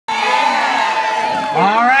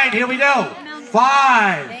All right, here we go.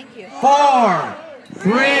 5, 4,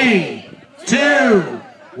 3, 2,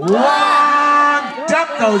 1. Dump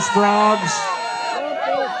those frogs.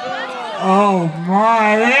 Oh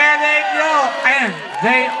my, there they go. And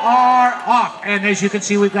they are off. And as you can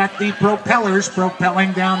see, we've got the propellers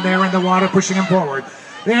propelling down there in the water, pushing them forward.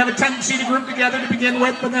 They have a tendency to group together to begin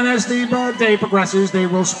with, but then as the day progresses, they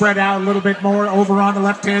will spread out a little bit more over on the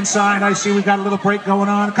left-hand side. I see we've got a little break going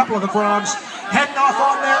on. A couple of the frogs heading off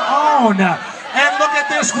on their own. And look at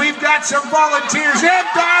this, we've got some volunteers and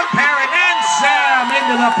Dog Parrot and Sam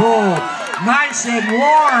into the pool. Nice and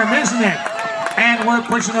warm, isn't it? And we're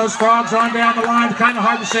pushing those frogs on down the line. Kind of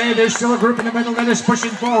hard to say. There's still a group in the middle that is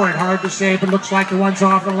pushing forward. Hard to say, but looks like the ones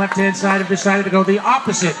off on the left-hand side have decided to go the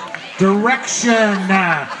opposite direction.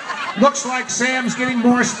 Looks like Sam's getting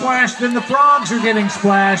more splashed than the frogs are getting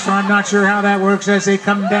splashed. I'm not sure how that works as they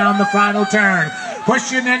come down the final turn.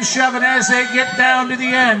 Pushing and shoving as they get down to the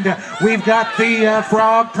end. We've got the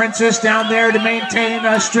frog princess down there to maintain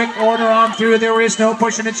a strict order on through. There is no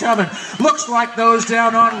pushing and shoving. Looks like those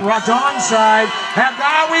down on Dawn's side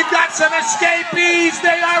have we've got some escapees.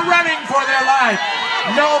 They are running for their life.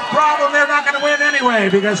 No problem, they're not going to win anyway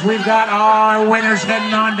because we've got our winners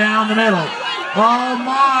heading on down the middle. Oh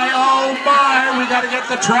my, we got to get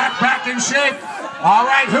the track back in shape. All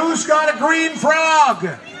right, who's got a green frog?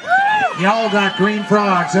 Y'all got green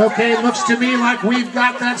frogs. Okay, looks to me like we've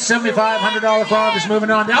got that $7,500 frog is moving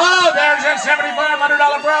on. Oh, there's a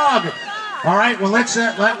 $7,500 frog. All right, well,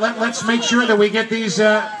 let's make sure that we get these,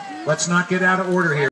 let's not get out of order here.